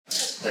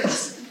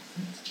Thanks.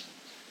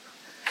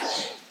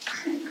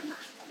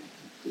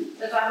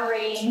 The Bible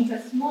reading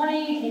this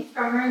morning is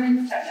from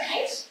Romans chapter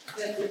 8,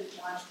 verses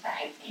 1 to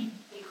 18.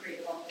 Please read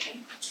along with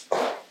me.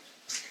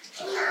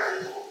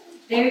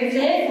 There is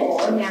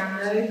therefore now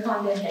no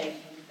condemnation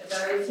for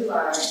those who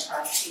are in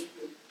Christ Jesus.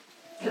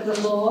 For the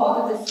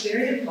law of the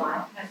Spirit of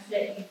life has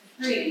set you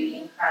free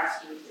in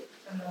Christ Jesus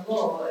from the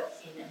law of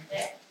sin and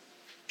death.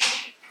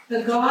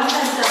 For God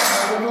has done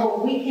what the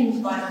law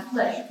weakened by the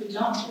flesh could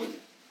not do,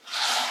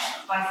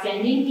 by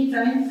sending his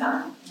own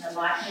Son in the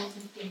likeness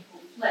of sinful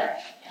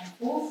flesh and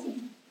for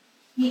sin.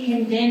 He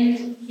condemned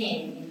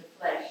sin in the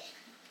flesh,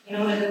 in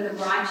order that the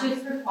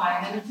righteous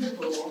requirements of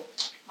law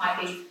might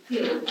be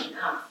fulfilled in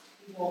us,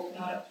 who walk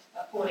not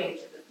according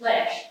to the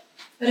flesh,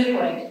 but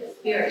according to the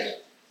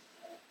Spirit.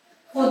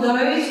 For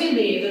those who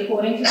live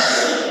according to the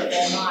flesh set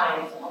their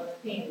minds on the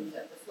things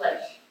of the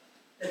flesh,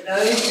 but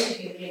those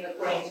who live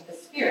according to the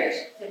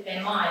Spirit set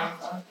their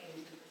minds on the things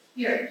of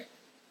the Spirit.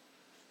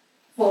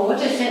 For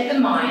to set the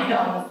mind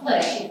on the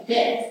flesh is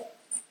death,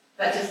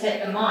 but to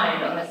set the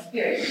mind on the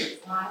Spirit is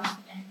life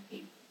and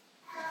peace.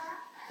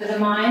 For the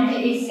mind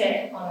that is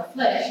set on the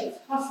flesh is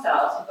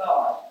hostile to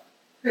God,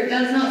 for it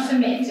does not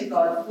submit to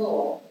God's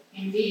law.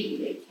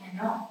 Indeed, it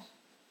cannot.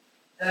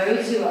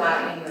 Those who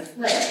are in the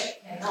flesh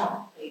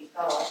cannot please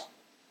God.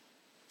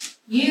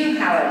 You,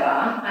 however,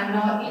 are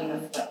not in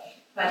the flesh,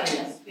 but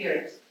in the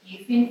Spirit,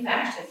 if in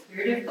fact the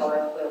Spirit of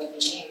God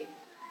dwells in you.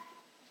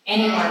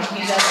 Anyone who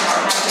does not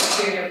have the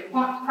Spirit of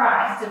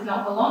Christ does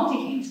not belong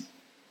to him.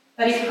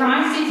 But if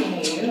Christ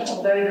is in you,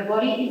 although the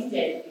body is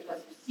dead because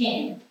of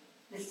sin,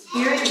 the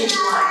Spirit is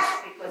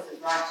life because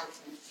of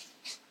righteousness.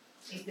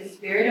 If the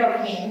Spirit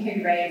of him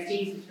who raised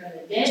Jesus from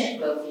the dead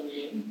dwells in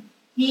you,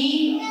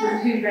 he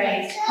who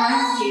raised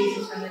Christ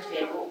Jesus from the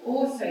dead will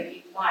also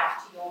give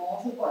life to your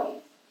mortal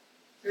bodies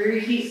through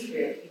his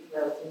Spirit who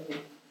dwells in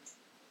you.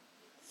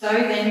 So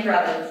then,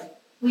 brothers,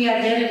 we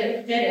are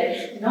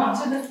debtors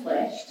not to the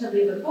flesh to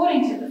live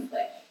according to the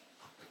flesh.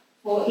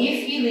 For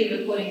if you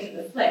live according to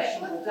the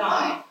flesh, you will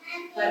die.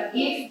 But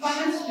if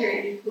by the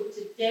Spirit you put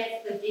to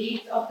death the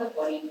deeds of the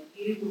body,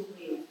 you will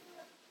live.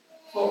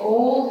 For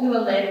all who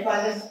are led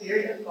by the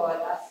Spirit of God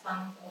are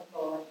sons of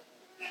God.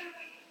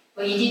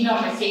 For you did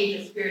not receive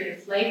the spirit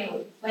of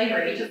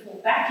slavery to fall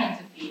back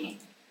into fear,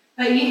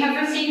 but you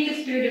have received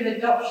the Spirit of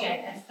adoption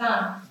as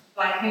sons,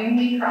 by whom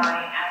we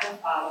cry, Abba,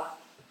 Father.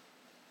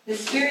 The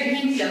Spirit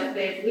himself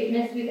bears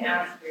witness with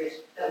our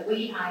spirit that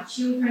we are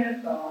children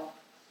of God,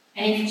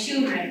 and if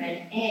children,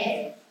 then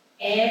heirs,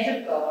 heirs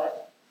of God,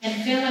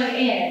 and fellow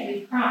heirs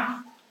with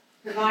Christ,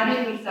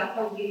 provided we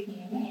suffer with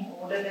him in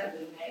order that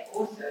we may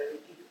also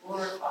be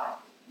glorified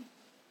with him.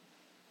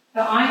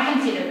 For I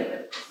consider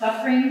that the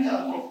sufferings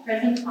of this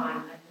present time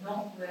are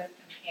not worth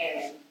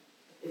comparing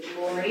with the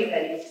glory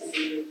that is to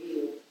be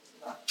revealed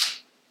to us.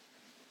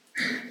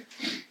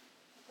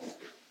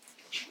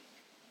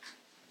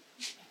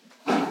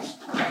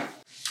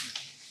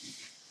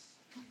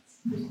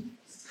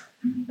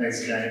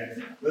 Thanks,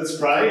 Kate. Let's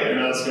pray and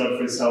ask God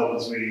for his help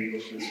as we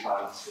look at this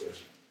part of the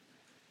scripture.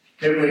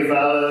 Heavenly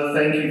Father,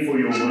 thank you for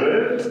your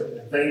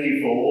word. Thank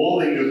you for all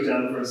that you have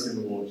done for us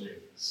in the Lord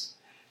Jesus.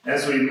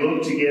 As we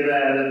look together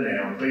at it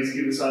now, please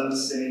give us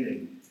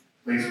understanding.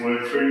 Please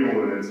work through your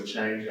word to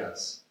change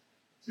us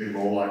to be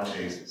more like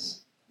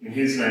Jesus. In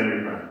his name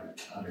we pray.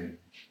 Amen.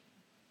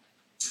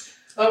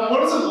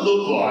 What does it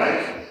look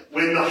like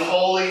when the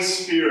Holy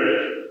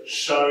Spirit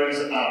shows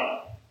up?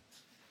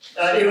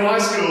 In high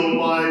school,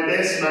 my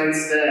best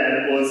mate's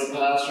dad was the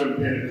pastor of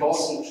a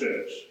Pentecostal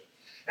church.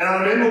 And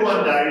I remember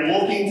one day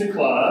walking to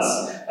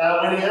class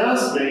when he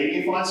asked me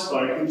if I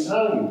spoke in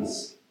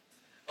tongues.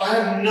 I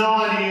had no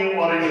idea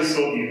what he was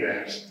talking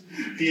about.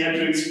 He had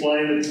to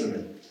explain it to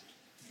me.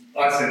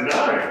 I said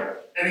no,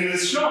 and he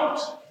was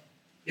shocked.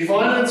 If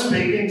I don't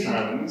speak in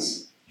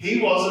tongues,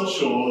 he wasn't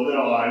sure that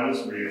I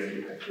was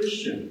really a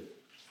Christian.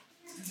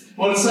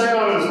 Well, to say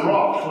I was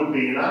rocked would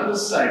be an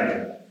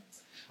understatement.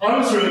 I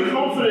was really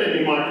confident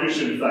in my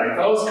Christian faith.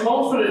 I was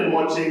confident in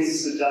what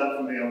Jesus had done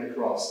for me on the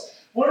cross.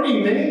 What did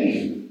he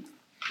mean?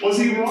 Was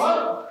he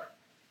right?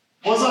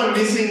 Was I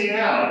missing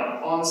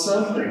out on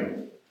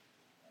something?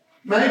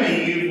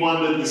 Maybe you've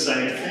wondered the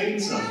same thing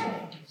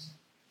sometimes.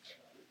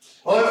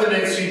 Over the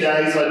next few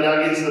days, I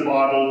dug into the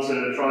Bible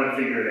to try and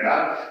figure it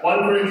out. 1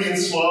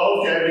 Corinthians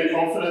 12 gave me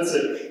confidence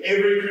that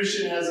every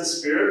Christian has a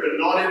spirit, but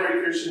not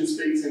every Christian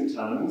speaks in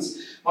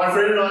tongues. My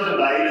friend and I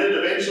debated.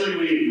 Eventually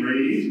we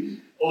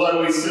agreed,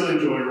 although we still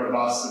enjoy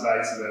robust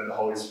debates about the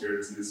Holy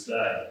Spirit to this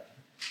day.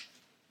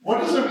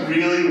 What does it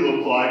really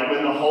look like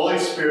when the Holy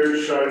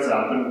Spirit shows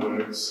up and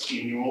works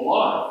in your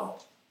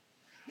life?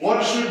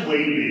 What should we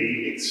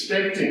be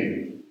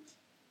expecting?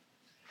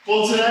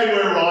 Well, today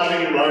we're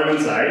arriving at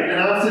Romans 8, and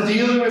after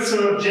dealing with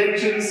some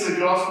objections to the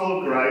gospel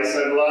of grace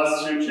over the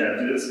last 2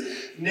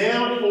 chapters,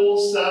 now Paul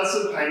starts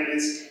to paint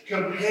this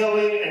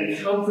compelling and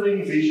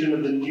comforting vision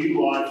of the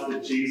new life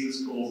that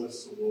Jesus calls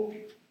us to walk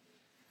in.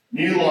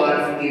 New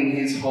life in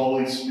his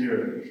Holy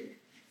Spirit.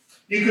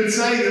 You could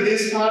say that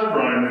this part of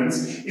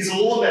Romans is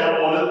all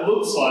about what it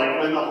looks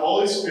like when the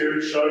Holy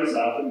Spirit shows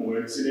up and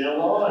works in our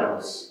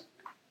lives.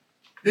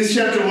 This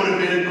chapter would have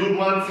been a good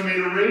one for me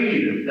to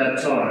read at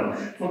that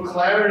time, for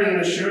clarity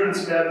and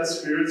assurance about the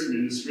Spirit's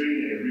ministry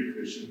in every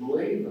Christian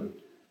believer.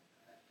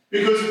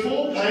 Because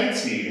Paul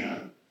paints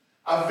here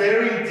a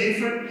very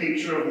different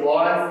picture of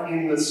life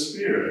in the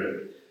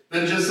Spirit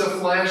than just the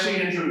flashy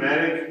and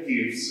dramatic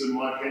gifts that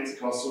my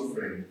Pentecostal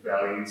friend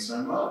valued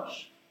so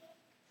much.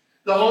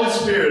 The Holy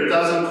Spirit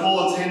doesn't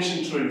call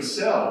attention to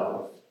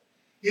himself.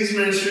 His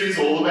ministry is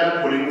all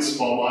about putting the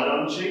spotlight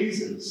on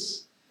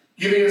Jesus,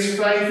 giving us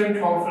faith and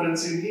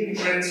confidence in him,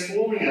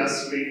 transforming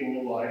us to be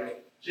more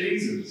like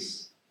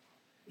Jesus.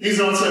 He's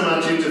not so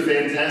much into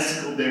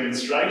fantastical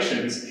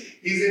demonstrations.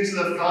 He's into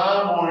the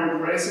far more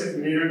impressive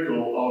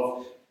miracle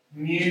of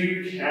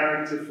new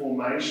character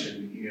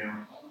formation in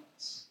our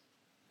hearts.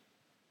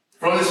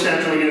 From this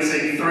chapter, we're going to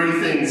see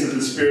three things that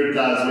the Spirit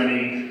does when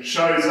he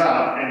shows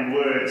up and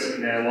works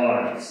in our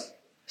lives.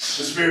 The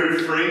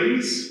Spirit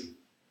frees,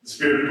 the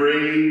Spirit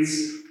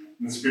breathes,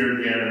 and the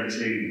Spirit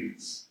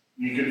guarantees.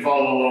 You can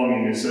follow along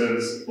in your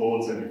service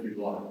bulletin if you'd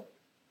like.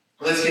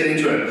 Let's get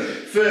into it.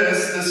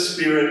 First, the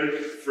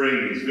Spirit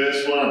frees.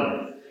 Verse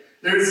 1.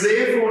 There is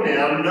therefore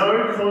now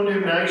no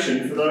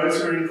condemnation for those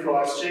who are in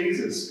Christ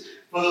Jesus.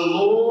 For the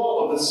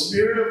law of the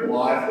Spirit of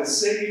life has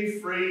set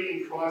you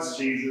free in Christ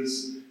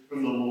Jesus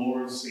from the law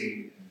of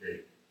sin and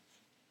death.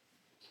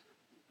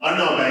 I don't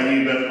know about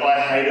you, but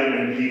I hate it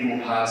when people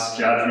pass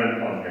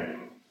judgment on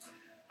me.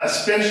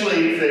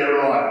 Especially if they're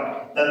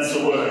right. That's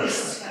the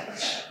worst.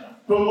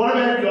 But what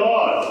about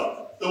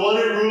God? The one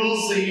who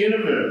rules the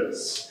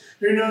universe,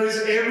 who knows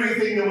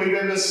everything that we've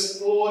ever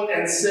thought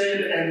and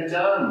said and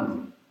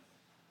done.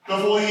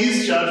 Before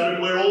his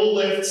judgment, we're all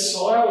left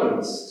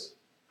silenced.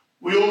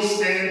 We all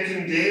stand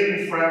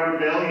condemned for our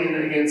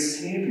rebellion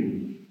against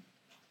him.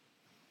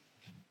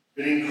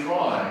 But in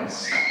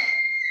Christ,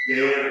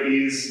 there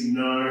is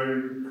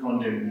no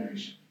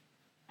condemnation.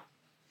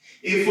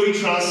 If we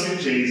trust in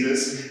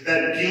Jesus,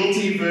 that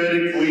guilty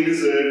verdict we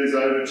deserve is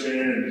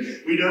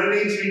overturned. We don't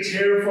need to be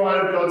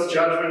terrified of God's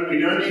judgment. We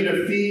don't need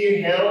to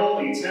fear hell,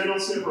 eternal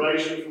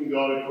separation from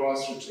God at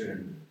Christ's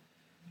return.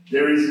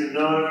 There is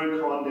no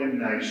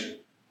condemnation,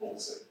 Paul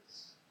says.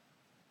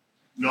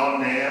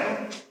 Not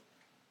now,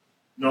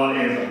 not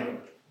ever.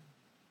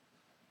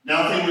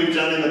 Nothing we've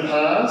done in the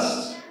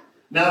past,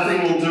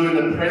 nothing we'll do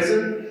in the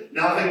present,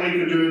 nothing we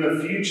could do in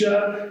the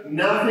future,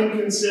 nothing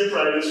can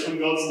separate us from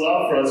God's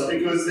love for us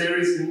because there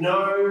is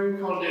no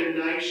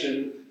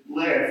condemnation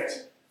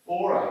left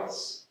for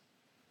us.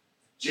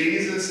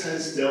 Jesus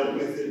has dealt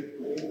with it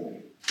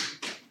all.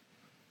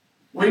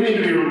 We need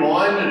to be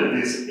reminded of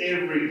this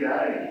every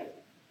day.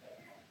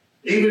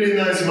 Even in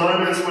those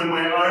moments when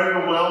we're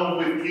overwhelmed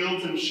with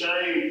guilt and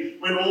shame,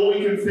 when all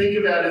we can think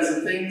about is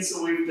the things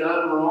that we've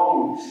done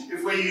wrong,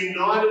 if we're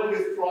united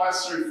with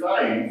Christ through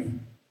faith,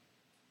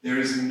 there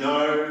is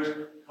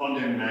no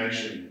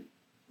condemnation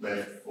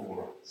left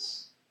for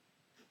us.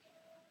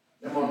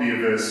 That might be a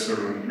verse to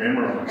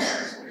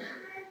memorize.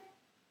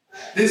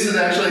 This is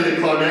actually the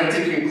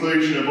climactic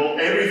conclusion of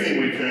everything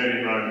we've heard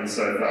in Romans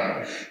so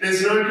far.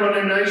 There's no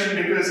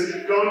condemnation because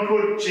God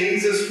put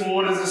Jesus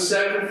forward as a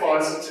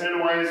sacrifice to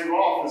turn away his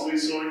wrath, as we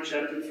saw in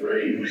chapter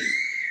 3.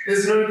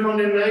 There's no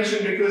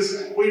condemnation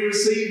because we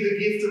receive the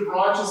gift of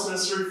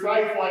righteousness through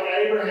faith like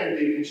Abraham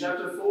did in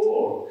chapter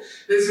 4.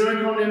 There's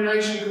no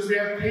condemnation because we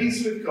have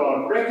peace with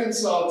God,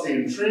 reconciled to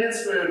him,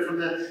 transferred from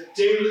the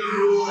deadly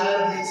rule of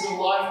Adam into the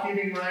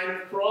life-giving reign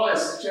of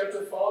Christ,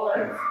 chapter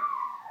 5.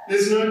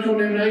 There's no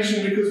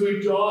condemnation because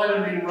we've died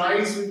and been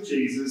raised with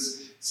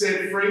Jesus,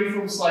 set free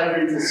from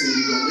slavery to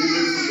sin,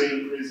 delivered from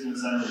being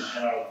prisoners under the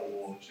power of the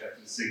law,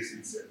 chapter 6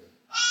 and 7.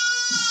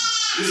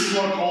 This is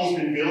what Paul's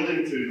been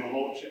building to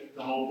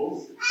the whole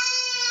book.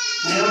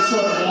 The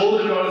outside of all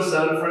that God has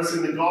done for us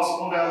in the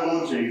gospel of our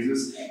Lord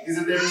Jesus is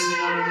that there is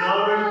now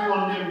no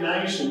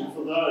condemnation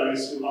for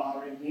those who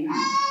are in him.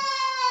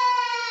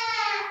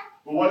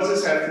 But what does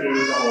this have to do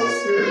with the Holy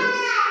Spirit?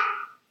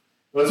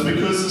 Well, it's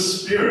because the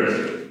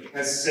Spirit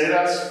has set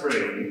us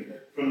free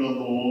from the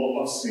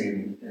law of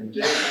sin and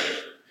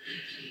death.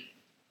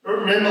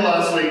 Remember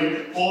last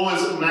week, Paul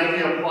was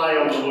making a play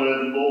on the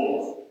word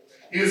law.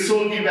 He was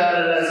talking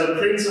about it as a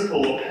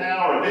principle of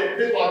power, a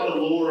bit like the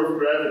law of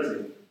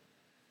gravity.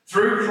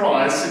 Through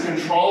Christ, the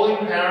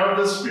controlling power of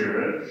the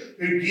Spirit,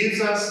 who gives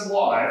us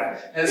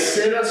life, has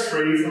set us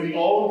free from the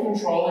old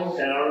controlling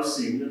power of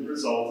sin that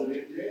resulted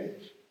in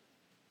death.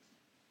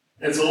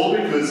 It's all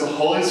because the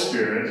Holy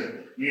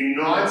Spirit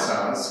unites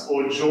us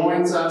or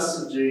joins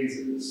us to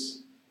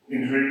Jesus,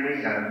 in whom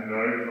we have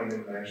no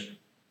condemnation.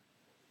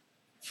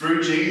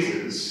 Through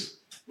Jesus,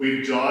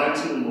 we've died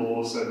to the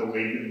law so that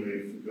we can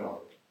live for God.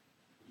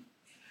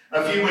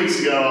 A few weeks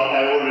ago,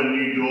 I ordered a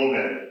new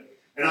doorbell.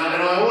 And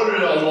I ordered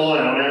it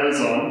online on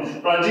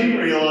Amazon, but I didn't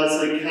realise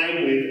that it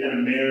came with an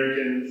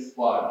American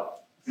plug.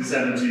 Has this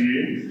happened to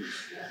you?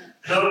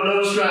 Not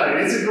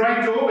Australian. It's a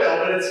great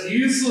doorbell, but it's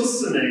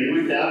useless to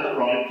me without the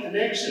right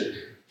connection.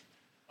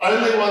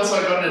 Only once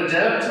I got an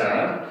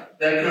adapter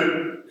that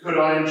could could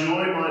I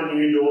enjoy my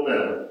new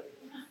doorbell.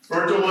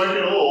 For it to work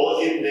at all,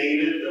 it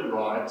needed the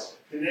right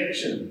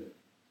connection.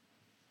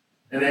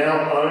 And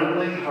our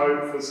only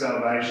hope for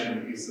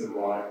salvation is the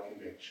right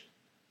connection.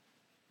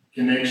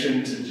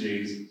 Connection to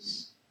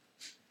Jesus.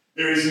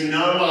 There is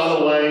no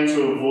other way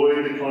to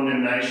avoid the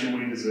condemnation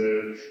we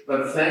deserve,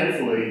 but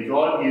thankfully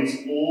God gives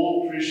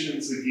all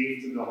Christians the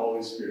gift of the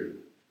Holy Spirit.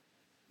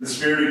 The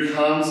Spirit who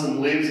comes and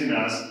lives in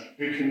us,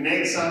 who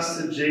connects us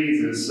to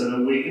Jesus so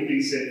that we can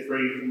be set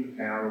free from the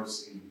power of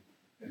sin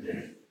and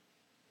death.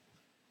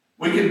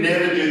 We could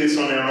never do this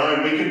on our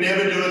own. We could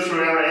never do it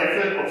through our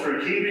effort or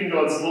through keeping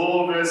God's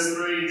law, verse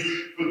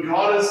 3. But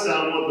God has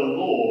done what the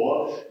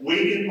law,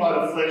 weakened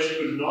by the flesh,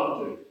 could not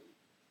do,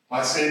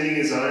 by sending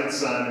his own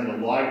Son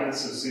in the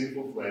likeness of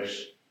sinful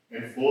flesh,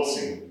 and for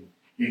sin,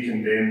 he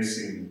condemned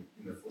sin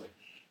in the flesh.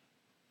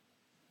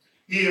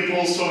 Here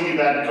Paul's talking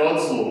about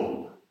God's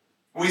law.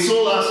 We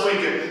saw last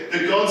week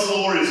that God's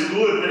law is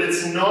good, but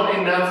it's not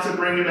enough to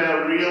bring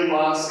about real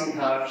lasting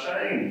heart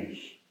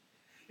change.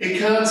 It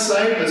can't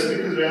save us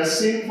because of our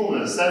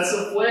sinfulness. That's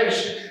the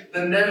flesh,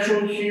 the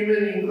natural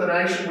human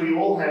inclination we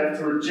all have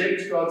to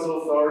reject God's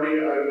authority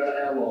over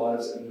our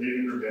lives and live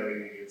in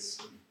rebellion against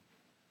sin.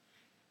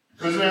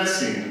 Because of our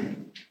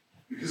sin,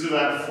 because of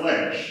our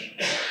flesh,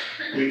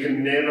 we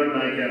can never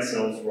make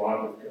ourselves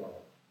right with God.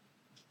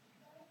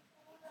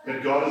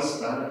 But God has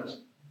done it.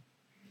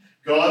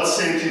 God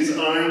sent his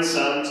own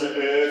Son to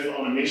earth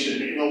on a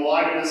mission in the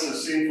likeness of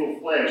sinful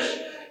flesh.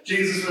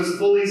 Jesus was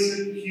fully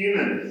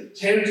human,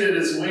 tempted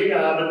as we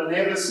are, but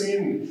never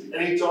sinned.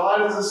 And he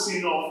died as a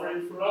sin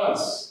offering for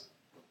us.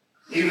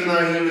 Even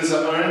though he was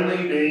the only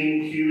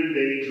human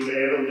being who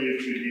ever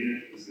lived who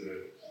didn't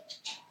deserve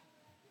it.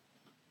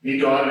 He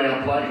died in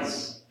our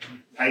place,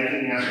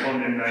 taking our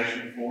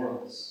condemnation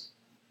for us.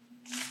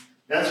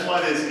 That's why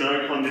there's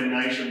no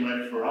condemnation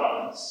left for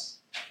us.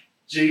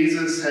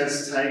 Jesus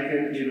has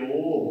taken it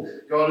all.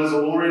 God has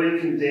already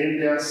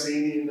condemned our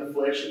sin in the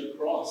flesh of the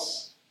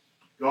cross.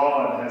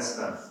 God has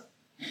done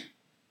it.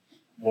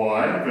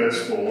 Why?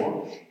 Verse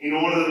 4. In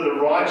order that the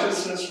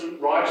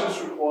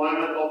righteous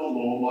requirement of the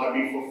law might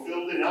be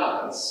fulfilled in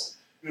us,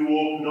 who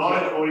walk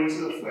not according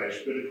to the flesh,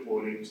 but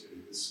according to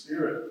the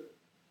Spirit.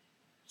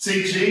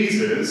 See,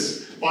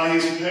 Jesus, by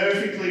his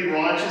perfectly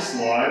righteous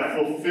life,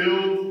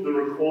 fulfilled the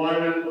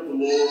requirement of the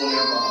law on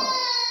our behalf.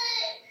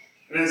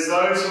 And as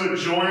those who are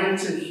joined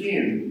to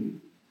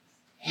him,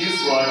 his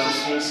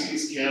righteousness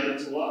is counted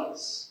to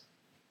us.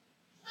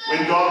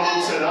 When God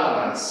looks at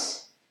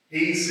us,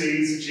 he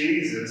sees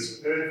Jesus'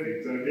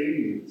 perfect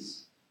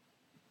obedience.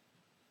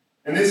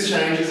 And this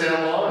changes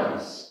our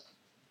lives.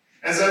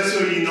 As those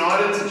who are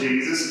united to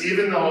Jesus,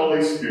 given the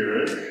Holy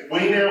Spirit,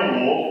 we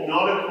now walk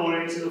not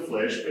according to the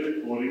flesh, but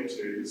according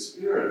to the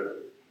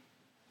Spirit.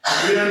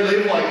 We don't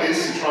live like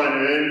this to try and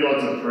earn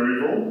God's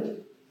approval.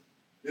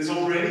 There's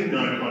already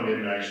no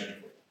condemnation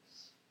for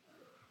us.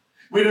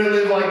 We don't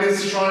live like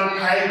this to try and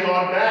pay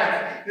God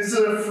back. This is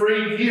a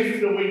free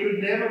gift that we could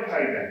never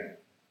pay back.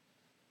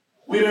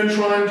 We don't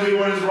try and do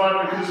what is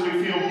right because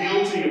we feel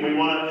guilty and we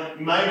want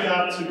to make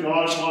up to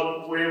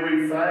God where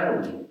we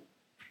failed.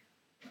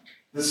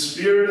 The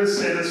Spirit has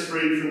set us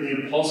free from the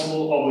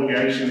impossible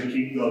obligation to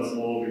keep God's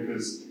law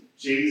because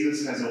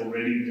Jesus has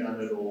already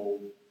done it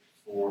all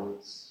for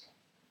us.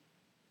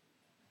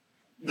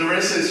 The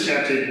rest of this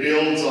chapter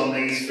builds on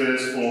these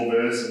first 4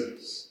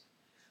 verses.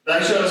 They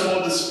show us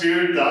what the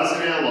Spirit does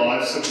in our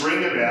lives to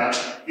bring about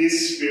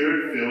this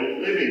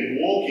Spirit-filled living,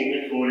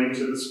 walking according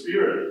to the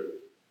Spirit.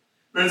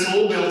 But it's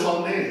all built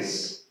on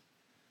this.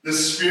 The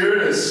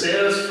Spirit has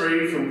set us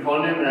free from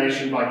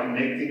condemnation by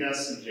connecting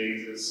us to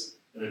Jesus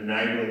and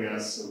enabling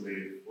us to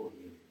live for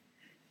him.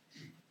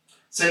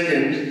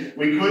 Second,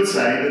 we could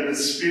say that the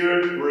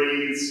Spirit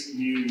breathes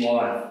new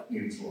life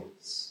into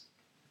us.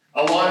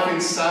 A life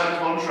in stark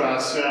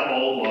contrast to our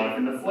old life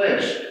in the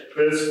flesh.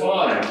 Verse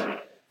 5.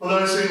 For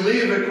those who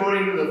live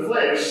according to the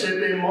flesh set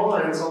their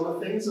minds on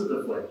the things of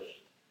the flesh.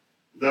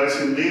 Those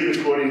who live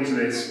according to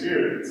the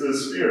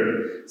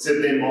Spirit,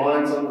 set their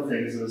minds on the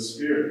things of the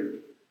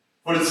Spirit.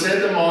 For to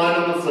set the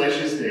mind on the flesh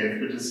is death,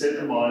 but to set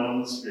the mind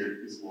on the Spirit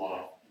is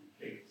life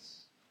and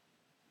peace.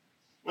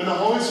 When the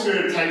Holy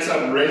Spirit takes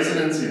up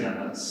residence in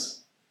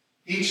us,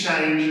 he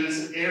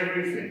changes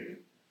everything,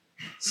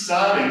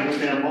 starting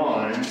with our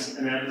minds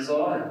and our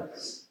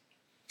desires.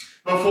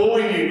 Before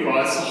we knew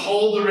Christ, the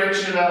whole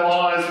direction of our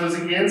lives was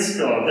against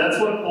God. That's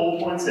what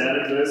Paul points out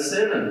in verse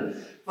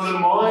 7. For the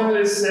mind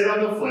that is set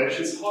on the flesh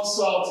is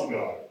hostile to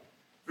God,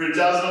 for it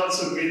does not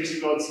submit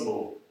to God's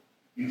law.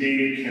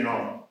 Indeed, it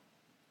cannot.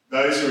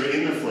 Those who are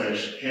in the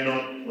flesh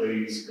cannot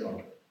please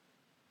God.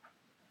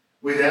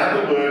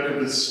 Without the work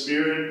of the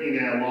Spirit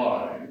in our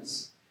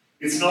lives,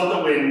 it's not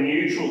that we're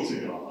neutral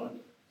to God,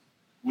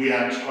 we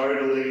are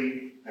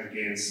totally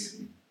against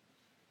him.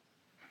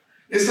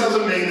 This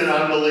doesn't mean that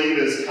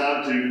unbelievers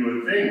can't do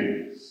good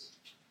things.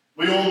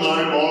 We all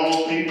know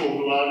moral people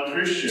who aren't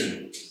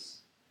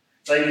Christians.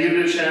 They give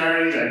to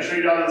charity, they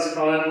treat others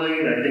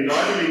kindly, they think,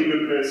 I can be a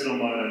good person on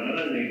my own, I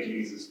don't need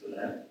Jesus for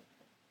that.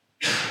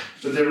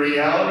 But the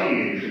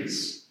reality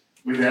is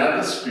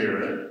without the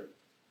Spirit,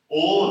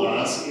 all of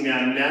us in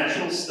our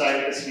natural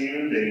state as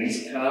human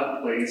beings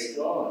can't please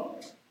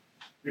God.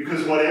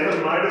 Because whatever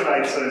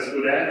motivates those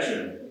good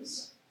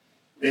actions,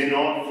 they're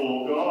not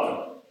for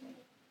God.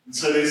 And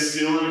so there's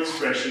still an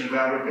expression of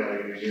our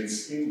rebellion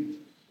against Him.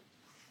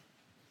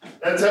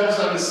 That helps us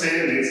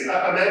understand this.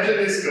 Imagine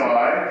this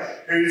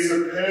guy who's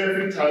the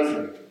perfect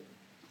husband.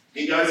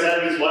 He goes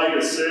out of his way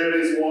to serve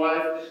his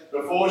wife.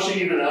 Before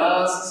she even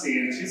asks, he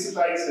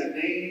anticipates her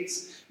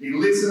needs. He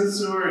listens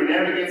to her. He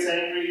never gets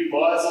angry. He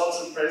buys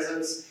lots of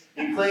presents.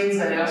 He cleans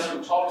the house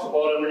from top to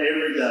bottom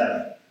every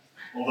day.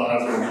 All the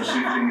husbands are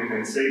shifting in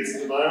their seats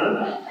at the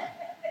moment.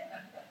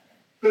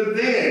 But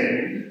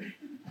then,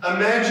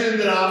 imagine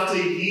that after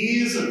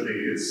years of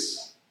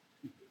this,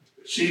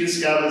 she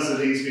discovers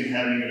that he's been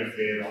having an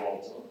affair the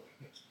whole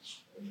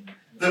time.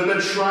 The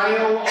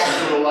betrayal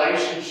of the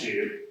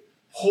relationship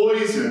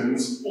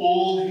poisons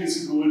all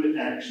his good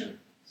actions.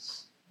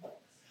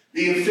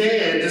 The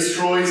affair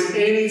destroys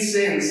any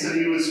sense that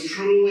he was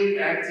truly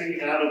acting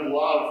out of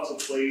love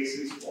to please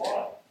his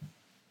wife.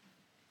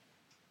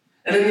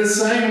 And in the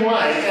same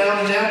way,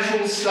 our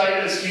natural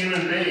state as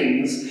human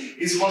beings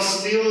is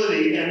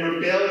hostility and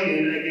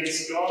rebellion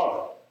against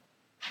God.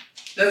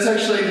 That's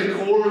actually the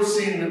core of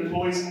sin that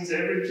poisons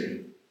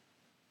everything.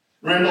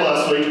 Remember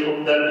last week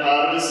that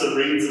part of us that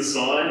reads the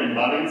sign in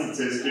Bunnings that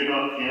says, "Do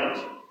not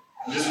count"?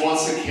 He just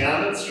wants to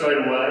count it straight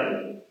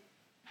away.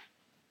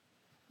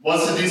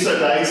 Wants to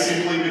disobey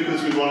simply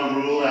because we want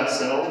to rule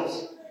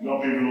ourselves,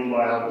 not be ruled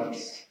by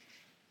others.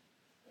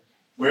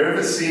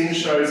 Wherever sin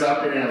shows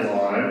up in our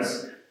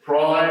lives,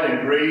 pride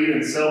and greed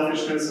and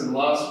selfishness and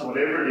lust,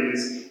 whatever it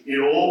is, it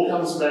all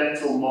comes back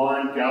to a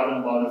mind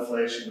governed by the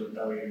flesh and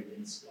rebellion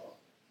against God.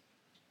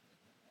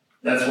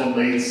 That's what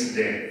leads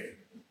to death.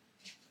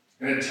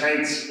 And it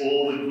takes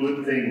all the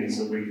good things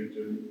that we could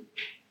do.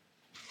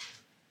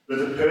 But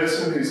the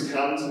person who's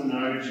come to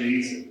know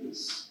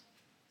Jesus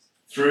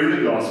through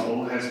the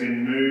gospel has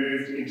been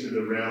moved into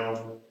the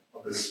realm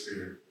of the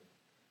Spirit.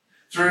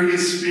 Through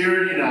His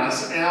Spirit in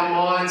us, our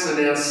minds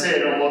are now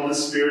set on what the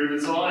Spirit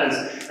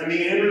desires, and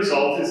the end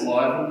result is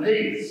life and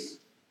peace.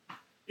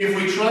 If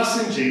we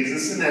trust in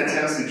Jesus, then that's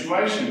our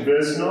situation.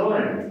 Verse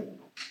 9.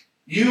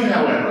 You,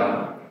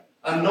 however,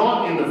 are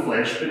not in the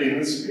flesh, but in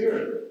the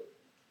Spirit,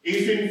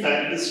 if in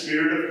fact the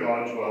Spirit of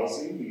God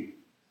dwells in you.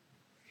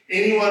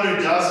 Anyone who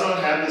does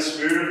not have the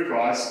Spirit of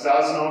Christ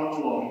does not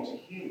belong to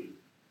Him.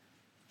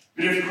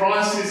 But if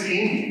Christ is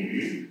in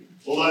you,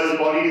 although the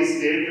body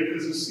is dead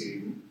because of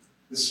sin,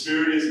 the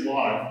Spirit is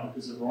life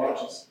because of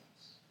righteousness.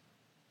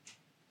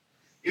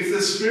 If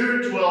the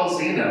Spirit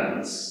dwells in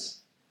us,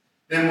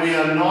 then we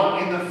are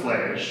not in the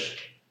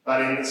flesh,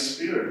 but in the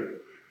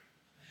Spirit.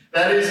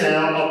 That is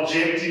our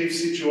objective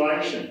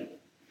situation.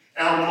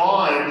 Our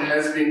mind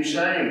has been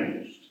changed.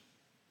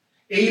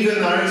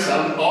 Even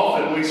though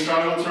often we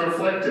struggle to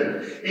reflect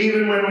it.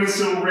 Even when we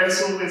still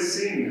wrestle with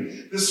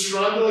sin. The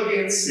struggle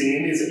against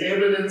sin is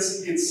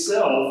evidence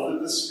itself that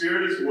the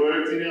Spirit has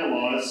worked in our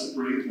lives to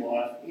breathe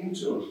life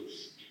into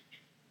us.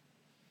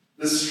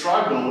 The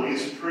struggle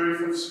is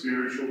proof of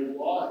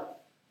spiritual life.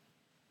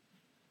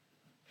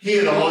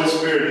 Here the Holy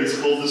Spirit is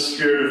called the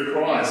Spirit of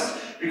Christ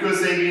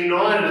because they're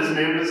united as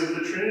members of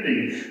the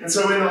Trinity. And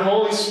so when the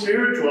Holy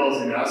Spirit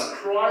dwells in us,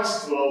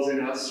 Christ dwells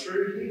in us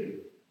through Him.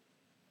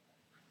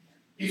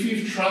 If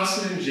you've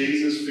trusted in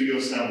Jesus for your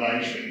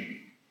salvation,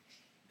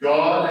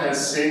 God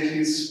has sent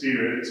His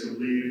Spirit to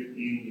live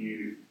in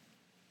you.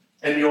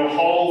 And your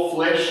whole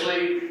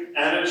fleshly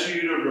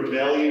attitude of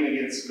rebellion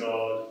against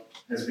God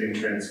has been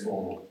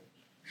transformed.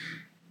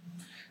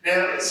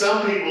 Now,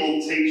 some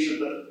people teach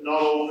that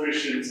not all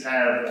Christians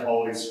have the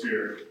Holy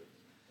Spirit.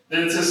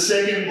 That it's a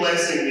second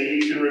blessing that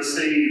you can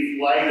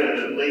receive later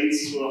that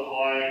leads to a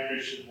higher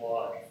Christian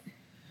life.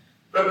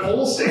 But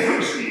Paul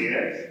says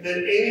here that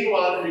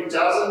anyone who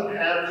doesn't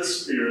have the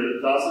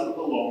Spirit doesn't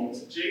belong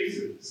to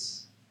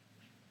Jesus.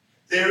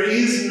 There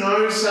is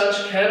no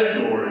such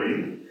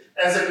category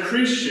as a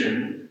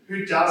Christian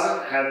who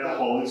doesn't have the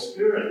Holy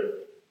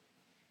Spirit.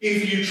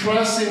 If you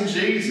trust in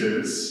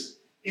Jesus,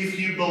 if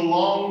you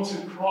belong to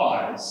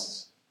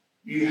Christ,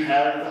 you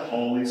have the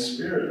Holy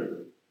Spirit.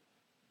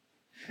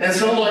 And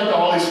it's not like the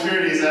Holy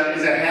Spirit is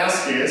a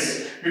house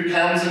guest who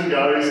comes and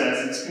goes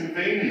as it's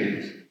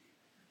convenient.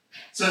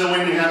 So that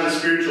when you have a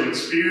spiritual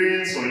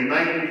experience or you're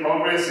making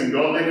progress in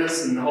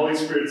godliness and the Holy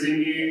Spirit's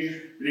in you,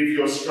 that if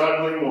you're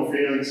struggling or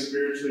feeling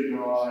spiritually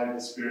dry, the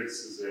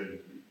Spirit's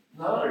deserted you.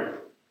 No.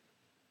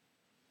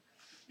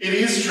 It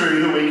is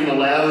true that we can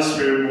allow the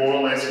Spirit more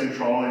or less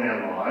control in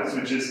our lives,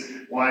 which is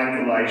why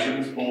in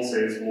Galatians Paul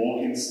says,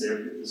 walk in step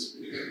with the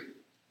Spirit.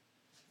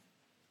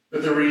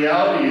 But the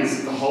reality is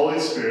that the Holy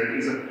Spirit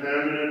is a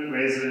permanent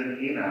resident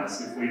in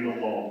us if we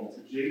belong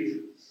to Jesus.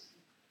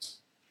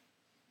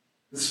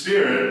 The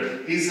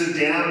Spirit is the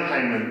down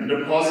payment, the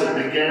deposit,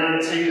 the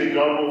guarantee that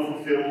God will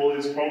fulfill all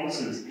His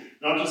promises,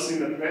 not just in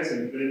the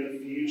present, but in the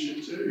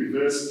future too.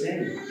 Verse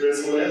 10,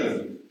 verse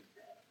 11.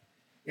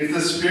 If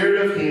the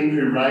Spirit of Him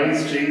who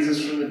raised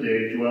Jesus from the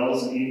dead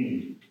dwells in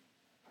you,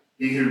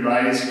 He who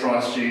raised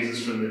Christ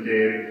Jesus from the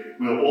dead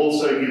will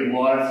also give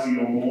life to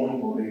your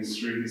mortal bodies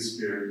through His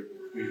Spirit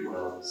who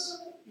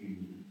dwells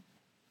in you.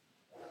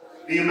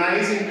 The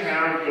amazing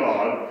power of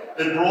God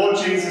that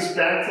brought Jesus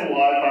back to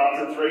life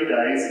after 3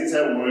 days is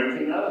at work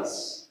in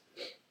us.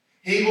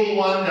 He will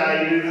one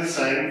day do the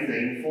same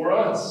thing for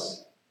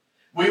us.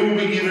 We will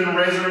be given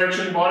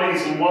resurrection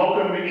bodies and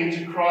welcomed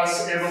into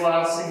Christ's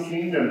everlasting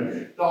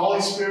kingdom. The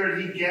Holy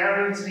Spirit, He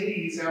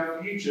guarantees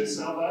our future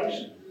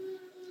salvation.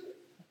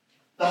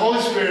 The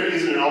Holy Spirit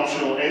isn't an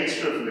optional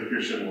extra for the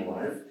Christian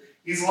life.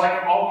 He's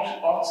like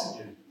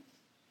oxygen.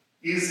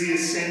 He is the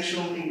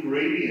essential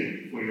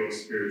ingredient for your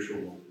spiritual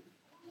life.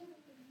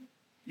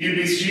 You'd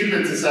be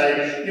stupid to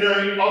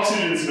say,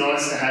 oxygen's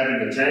nice to have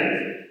in the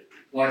tank.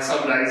 Like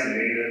some days you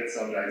need it,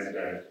 some days you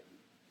don't.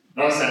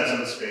 Nice to have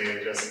some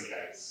spare just in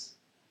case.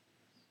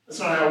 That's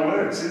not how it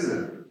works, is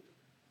it?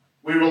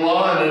 We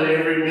rely on it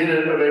every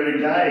minute of every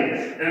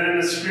day. And in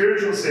a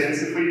spiritual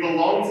sense, if we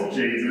belong to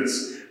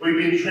Jesus, we've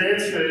been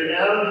transferred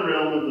out of the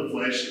realm of the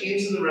flesh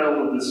into the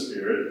realm of the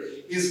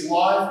Spirit. His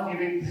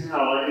life-giving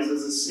power is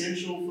as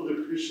essential for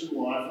the Christian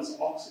life as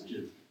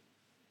oxygen,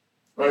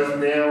 both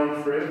now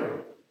and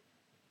forever.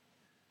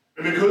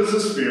 And because the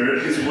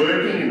Spirit is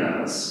working in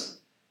us,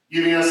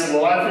 giving us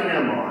life in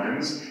our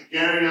minds,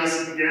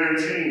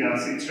 guaranteeing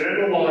us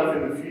eternal life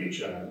in the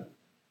future,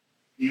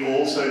 He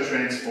also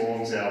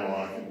transforms our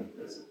life in the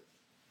present.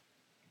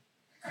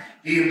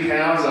 He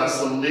empowers us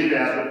to live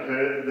out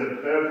the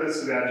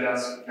purpose of our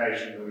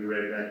justification that we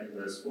read back in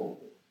verse 4.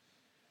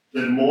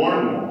 That more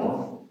and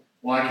more,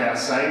 like our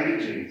Saviour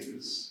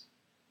Jesus,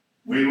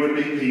 we would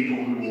be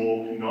people who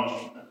walk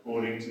not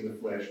according to the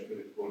flesh, but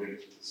according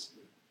to the Spirit.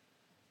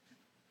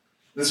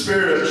 The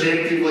Spirit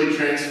objectively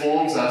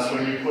transforms us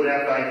when we put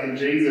our faith in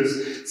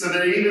Jesus, so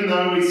that even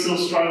though we still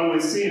struggle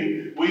with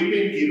sin, we've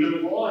been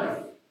given life.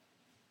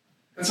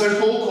 And so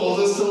Paul calls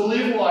us to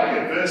live like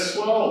it. Verse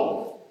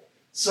 12.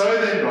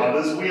 So then,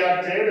 brothers, we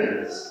are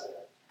debtors,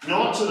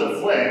 not to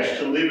the flesh,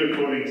 to live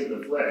according to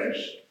the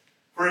flesh.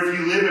 For if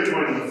you live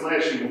according to the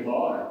flesh, you will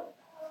die.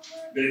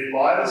 But if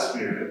by the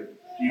Spirit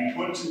you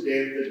put to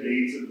death the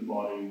deeds of the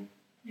body,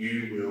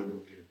 you will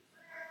live.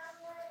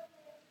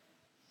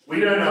 We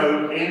don't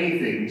owe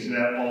anything to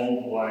that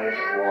old way of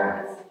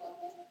life.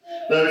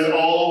 Those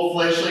old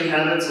fleshly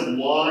habits of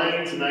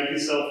lying to make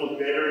yourself look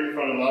better in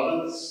front of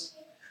others,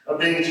 of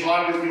being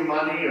tight with your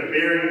money, of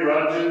bearing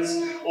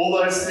grudges, all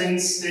those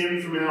things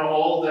stem from our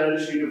old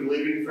attitude of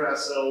living for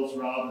ourselves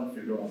rather than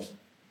for God.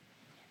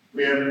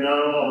 We have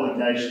no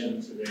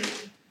obligation to them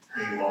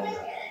any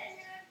longer.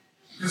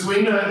 Because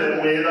we know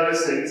that where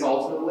those things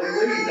ultimately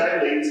lead,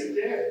 they lead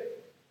to death.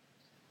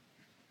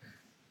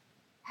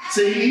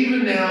 See,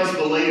 even now as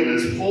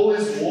believers, Paul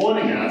is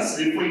warning us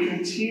that if we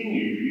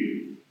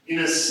continue in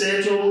a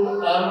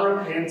settled,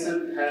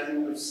 unrepentant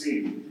pattern of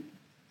sin,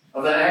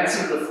 of the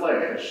acts of the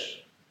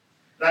flesh,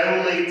 they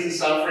will lead to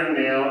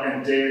suffering now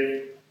and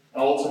death,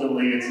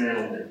 ultimately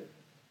eternal death.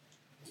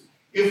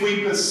 If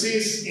we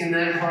persist in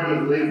that kind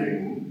of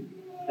living,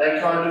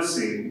 that kind of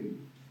sin,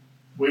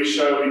 we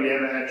show we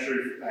never had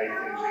true faith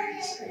in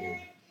Jesus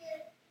anymore.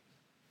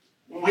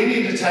 We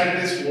need to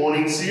take this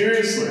warning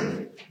seriously.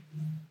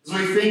 As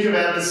we think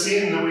about the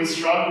sin that we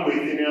struggle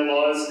with in our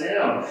lives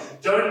now,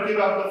 don't give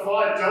up the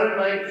fight. Don't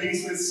make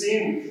peace with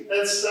sin.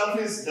 That stuff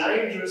is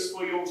dangerous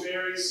for your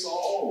very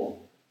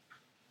soul.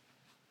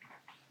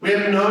 We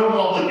have no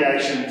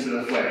obligation to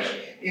the flesh.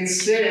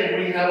 Instead,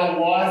 we have a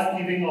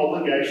life-giving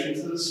obligation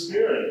to the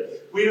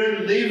Spirit. We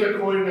don't live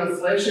according to the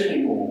flesh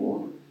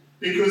anymore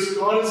because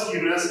God has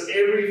given us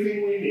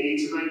everything we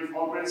need to make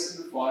progress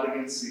in the fight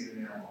against sin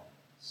in our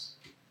lives.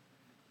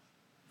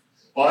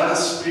 By the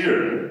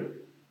Spirit,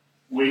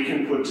 we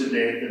can put to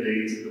death the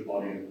deeds of the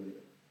body of the living.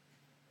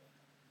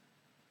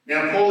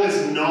 Now, Paul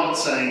is not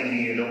saying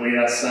here that we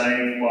are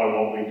saved by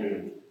what we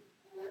do.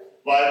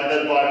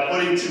 That by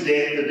putting to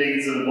death the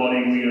deeds of the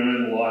body, we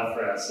earn life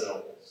for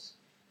ourselves.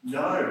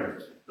 No.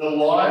 The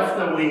life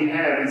that we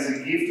have is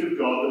a gift of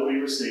God that we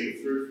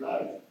receive through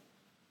faith.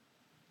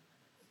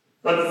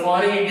 But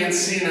fighting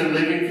against sin and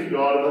living for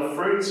God are the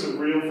fruits of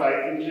real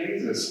faith in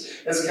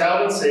Jesus. As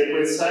Calvin said,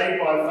 we're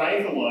saved by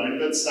faith alone,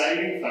 but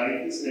saving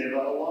faith is never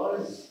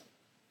alone.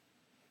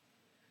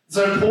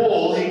 So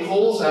Paul, he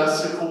calls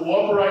us to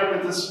cooperate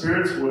with the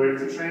Spirit's work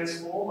to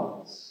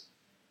transform us.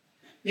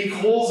 He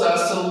calls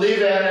us to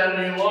live out our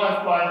new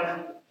life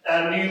by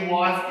our new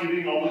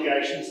life-giving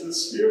obligation to the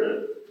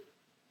Spirit.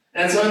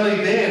 And it's only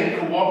then,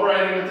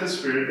 cooperating with the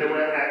Spirit, that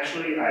we're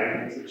actually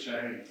able to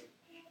change.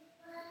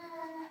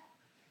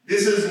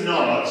 This is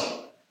not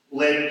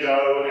let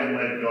go and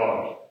let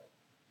God,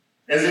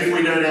 as if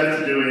we don't have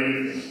to do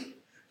anything.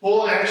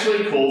 Paul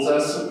actually calls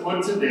us to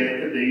put to death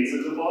the deeds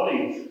of the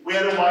body. We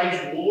are to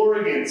wage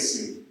war against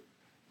sin.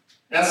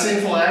 Our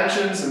sinful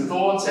actions and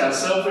thoughts, our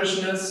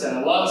selfishness,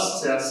 our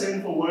lusts, our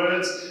sinful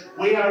words,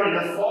 we are in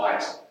a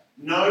fight.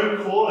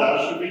 No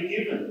quarter should be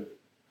given.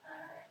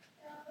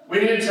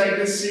 We need to take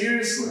this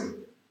seriously.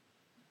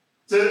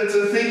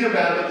 To think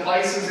about the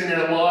places in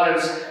our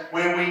lives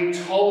where we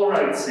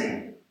tolerate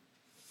sin,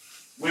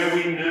 where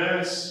we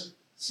nurse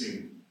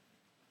sin.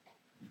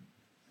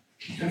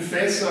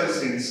 Confess those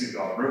sins to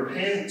God.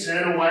 Repent,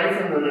 turn away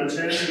from them and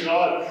turn to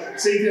God.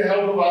 Seek the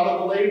help of other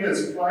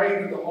believers.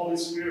 Pray that the Holy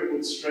Spirit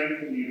would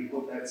strengthen you to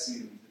put that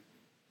sin.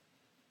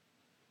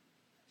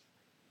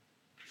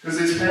 Because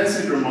this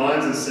passage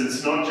reminds us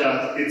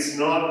that it's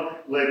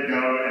not let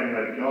go and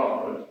let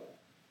God,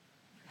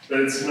 but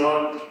it's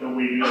not that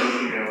we do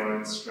it in our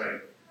own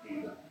strength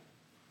either.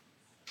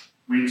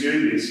 We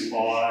do this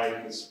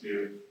by the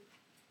Spirit,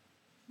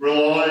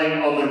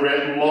 relying on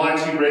the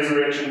mighty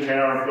resurrection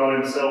power of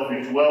God Himself,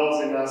 who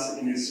dwells in us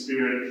in His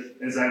Spirit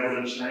and is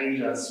able to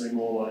change us to be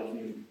more like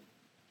Him.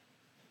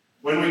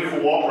 When we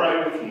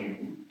cooperate with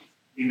Him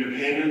in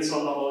dependence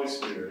on the Holy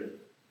Spirit,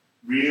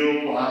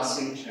 real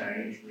lasting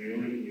change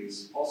really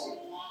is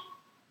possible.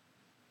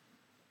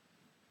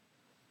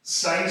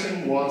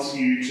 Satan wants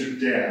you to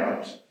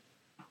doubt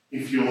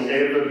if you'll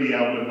ever be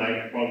able to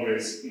make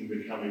progress in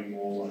becoming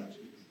more like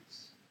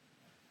Jesus.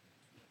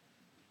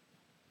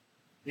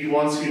 He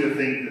wants you to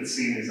think that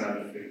sin is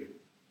undefeated,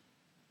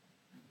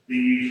 that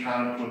you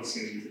can't put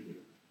sin to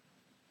death.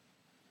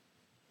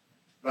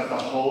 But the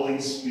Holy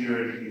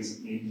Spirit is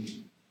in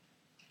you.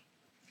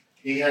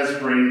 He has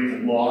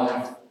breathed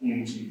life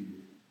into you.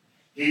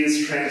 He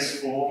is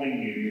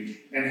transforming you,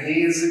 and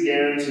He is the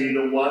guarantee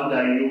that one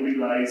day you'll be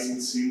raised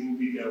and sin will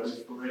be dealt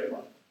with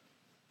forever.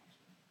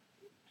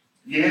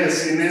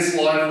 Yes, in this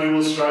life we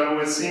will struggle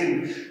with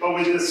sin, but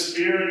with the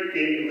Spirit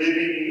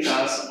living in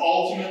us,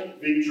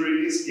 ultimate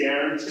victory is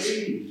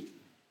guaranteed.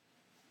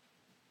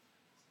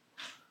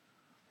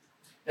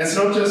 It's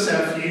not just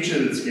our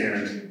future that's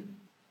guaranteed.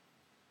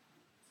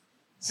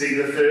 See,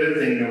 the third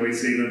thing that we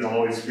see that the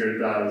Holy Spirit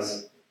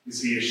does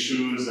is He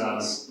assures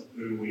us of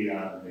who we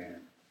are now.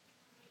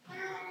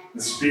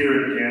 The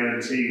Spirit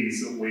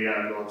guarantees that we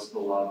are God's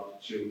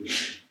beloved children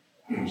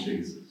in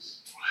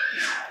Jesus.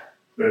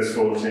 Verse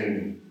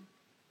 14.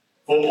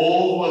 For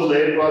all who are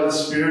led by the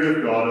Spirit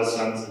of God are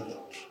sons of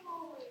God.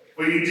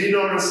 For you did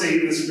not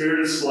receive the spirit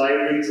of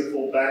slavery to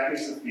fall back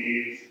into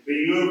fear, but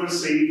you have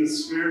received the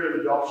Spirit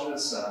of adoption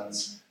as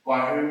sons,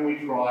 by whom we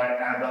cry,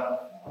 Abba,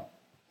 Father.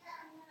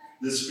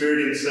 The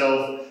Spirit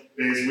Himself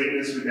bears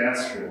witness with our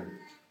spirit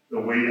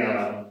that we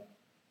are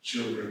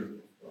children.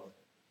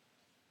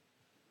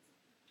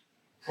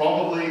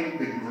 Probably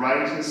the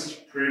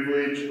greatest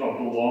privilege of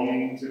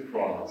belonging to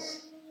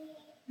Christ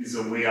is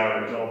that we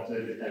are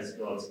adopted as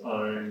God's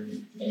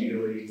own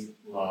dearly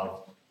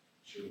loved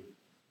children.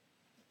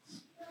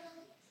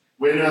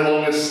 We're no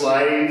longer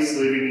slaves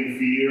living in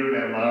fear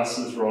of our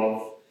master's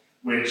wrath.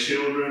 We're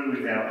children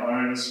with our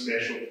own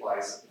special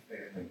place in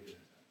the family.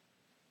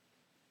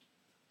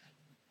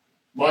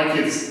 My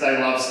kids, they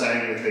love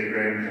staying with their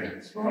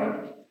grandparents, right?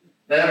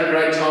 They have a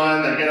great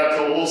time, they get up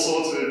to all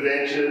sorts of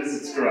adventures,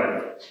 it's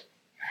great.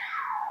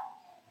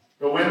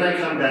 But when they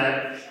come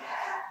back,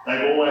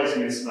 they've always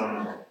missed Mum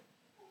and Dad.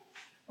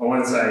 I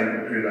won't say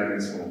who they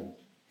miss more.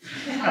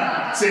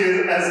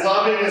 See, as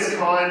loving, as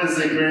kind as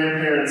their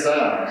grandparents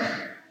are,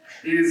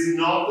 it is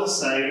not the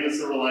same as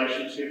the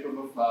relationship of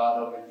a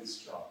father with his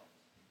child.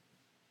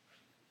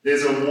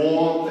 There's a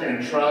warmth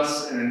and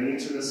trust and an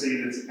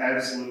intimacy that's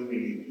absolutely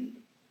unique.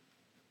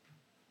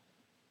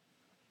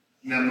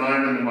 In that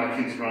moment that my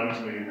kids run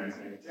to me and they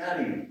say,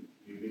 Daddy,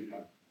 you big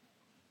hug.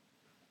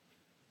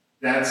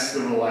 That's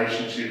the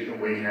relationship that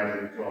we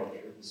have with God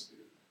through the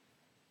Spirit.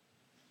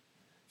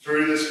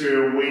 Through the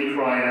Spirit, we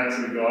cry out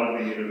to the God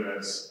of the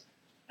universe,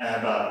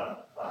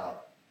 Abba, Father,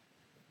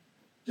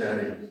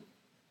 Daddy.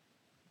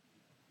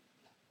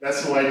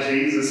 That's the way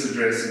Jesus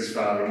addressed His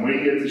Father, and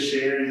we get to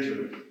share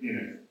into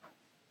it.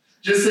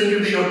 Just think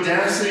of the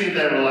audacity of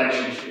that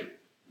relationship.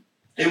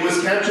 It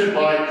was captured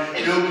by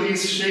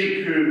Bilqis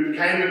Sheikh, who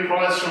came to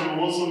Christ from a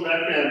Muslim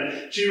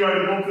background. She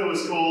wrote a book that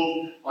was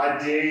called I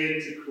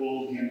Dared to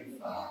Call Him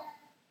Father.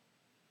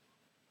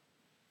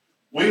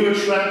 We were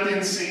trapped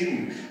in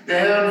sin,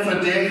 bound for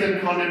death and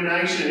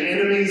condemnation,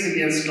 enemies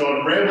against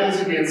God,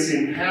 rebels against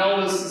Him,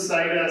 powerless to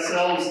save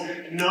ourselves,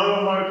 no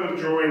hope of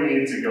drawing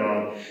near to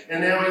God.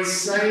 And now He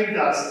saved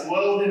us,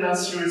 dwelled in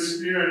us through His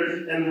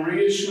Spirit, and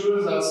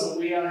reassures us that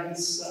we are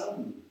His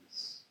sons.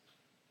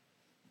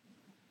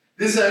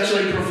 This is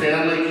actually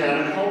profoundly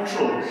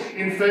countercultural.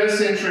 In first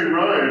century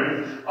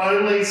Rome,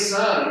 only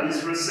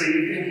sons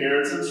received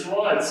inheritance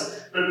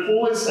rights. But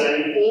Paul is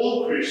saying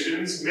all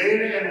Christians,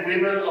 men and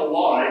women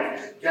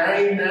alike,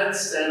 gain that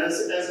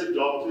status as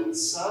adopted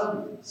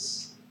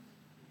sons.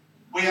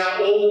 We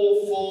are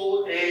all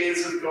full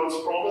heirs of God's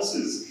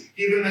promises,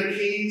 given the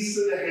keys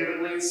to the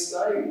heavenly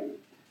estate.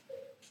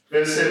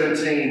 Verse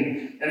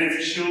 17, and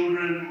if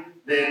children,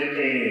 then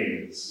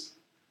heirs.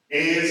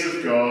 Heirs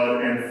of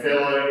God and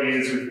fellow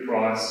heirs with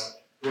Christ,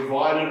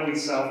 provided we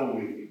suffer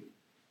with Him,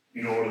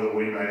 in order that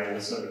we may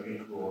also be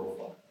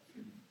glorified.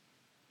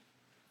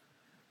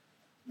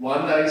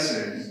 One day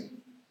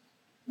soon,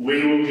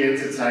 we will get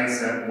to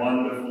taste that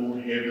wonderful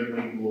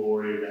heavenly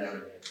glory of our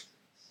inheritance.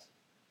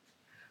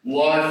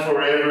 Life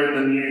forever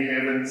in the new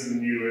heavens and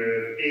new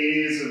earth,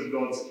 heirs of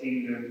God's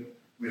kingdom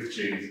with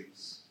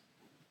Jesus.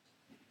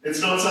 It's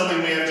not something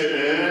we have to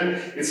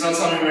earn. It's not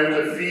something we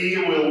have to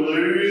fear we'll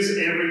lose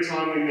every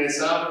time we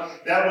mess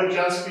up. That would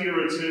just be a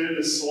return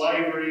to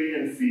slavery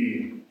and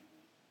fear.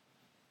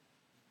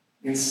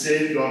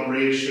 Instead, God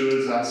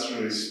reassures us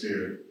through His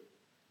Spirit.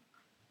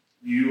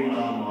 You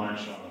are my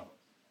child.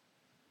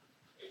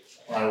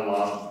 I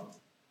love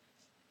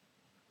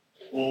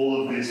you.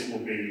 All of this will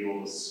be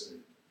yours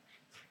soon.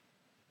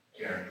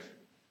 Guaranteed.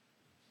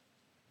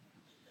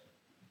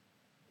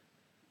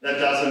 That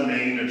doesn't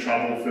mean a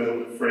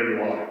trouble-free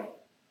life.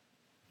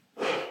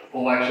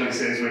 Paul actually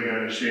says we're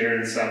going to share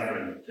in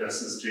suffering,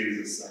 just as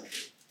Jesus suffered.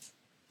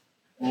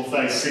 We'll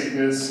face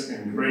sickness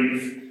and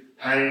grief,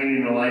 pain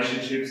in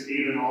relationships,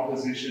 even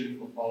opposition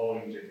for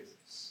following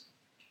Jesus.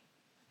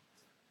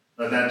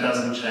 But that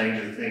doesn't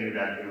change a thing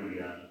about who we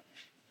are.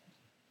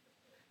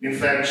 In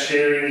fact,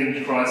 sharing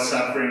in Christ's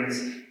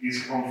sufferings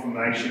is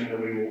confirmation that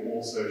we will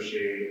also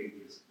share in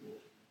His glory.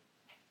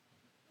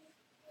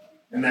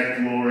 And that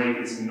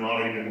glory is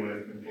not even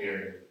worth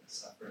comparing with the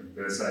suffering.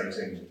 Verse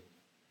 18.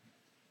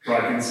 For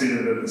I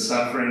consider that the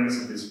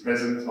sufferings of this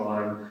present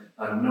time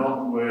are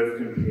not worth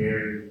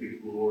comparing with the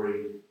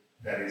glory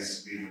that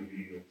is to be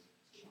revealed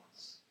to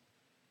us.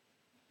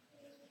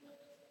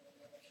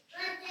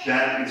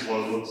 That is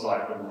what it looks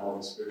like when the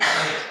Holy Spirit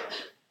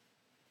comes.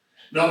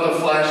 Not the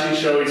flashy,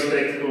 showy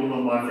spectacle that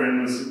my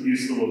friend was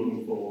used to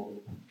looking for.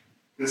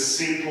 The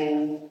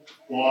simple,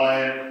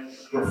 quiet,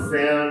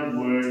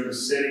 profound work of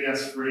setting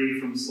us free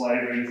from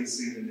slavery to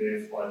sin and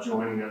death by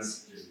joining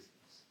us to Jesus.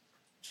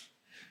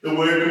 The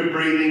work of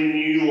breathing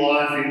new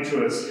life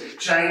into us,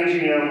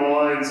 changing our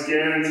minds,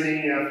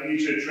 guaranteeing our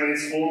future,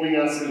 transforming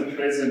us in the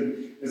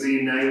present as He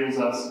enables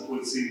us to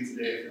put sin to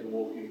death and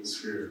walk in the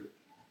Spirit.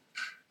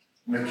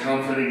 And the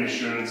comforting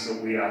assurance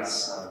that we are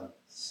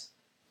sons,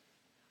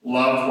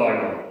 loved by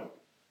God,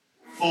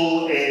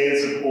 full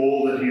heirs of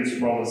all that He has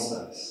promised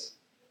us,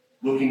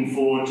 looking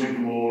forward to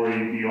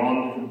glory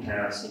beyond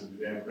comparison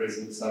with our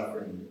present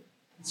suffering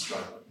and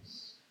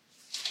struggles.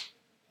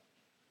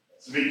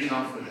 So be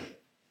comforted.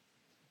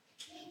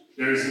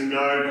 There is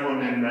no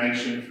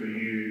condemnation for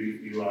you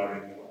if you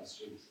are in Christ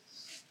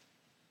Jesus.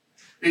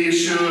 Be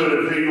assured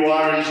of who you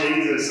are in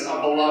Jesus,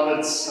 a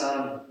beloved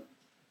Son.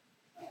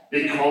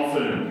 Be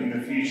confident in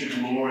the future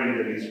glory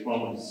that He's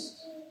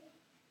promised.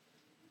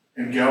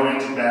 And go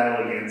into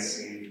battle against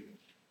sin,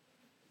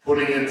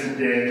 putting it to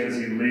death as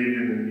you live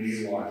in the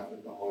new life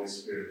that the Holy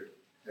Spirit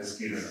has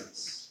given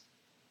us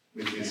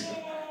with His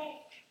power.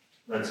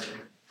 Let's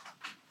pray.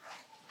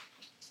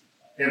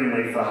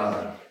 Heavenly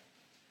Father,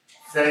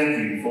 thank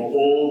you for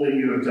all that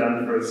you have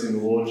done for us in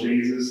the Lord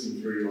Jesus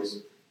and through your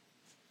Spirit.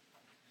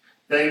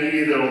 Thank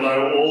you that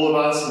although all of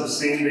us have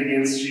sinned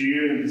against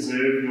you and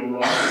deserve your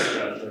righteous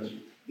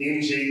judgment,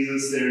 in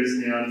Jesus there is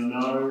now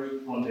no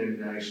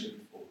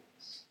condemnation for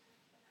us.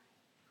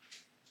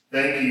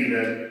 Thank you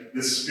that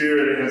the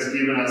Spirit has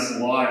given us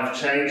life,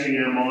 changing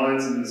our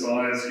minds and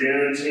desires,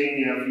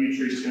 guaranteeing our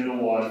future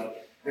eternal life,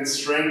 and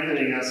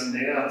strengthening us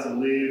now to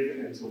live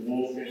and to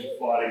walk and to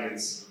fight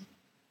against sin.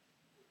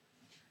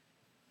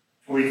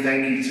 We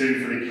thank you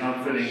too for the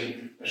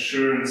comforting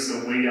assurance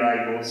that we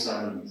are your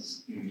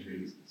sons in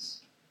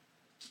Jesus.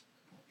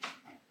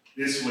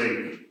 This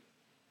week,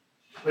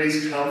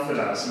 please comfort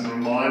us and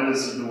remind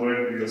us of the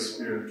work of your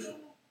Spirit.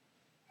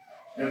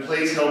 And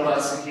please help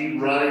us to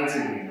keep running to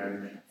Him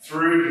and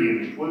through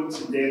Him put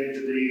to death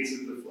the deeds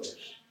of the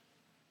flesh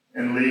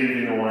and live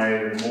in a way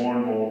that more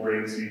and more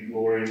brings you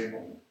glory and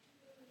honor.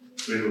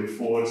 We look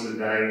forward to the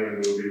day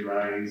when we'll be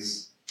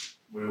raised,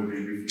 we'll be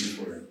with you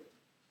forever.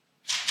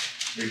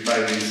 We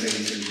pray these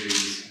things in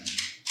Jesus' name.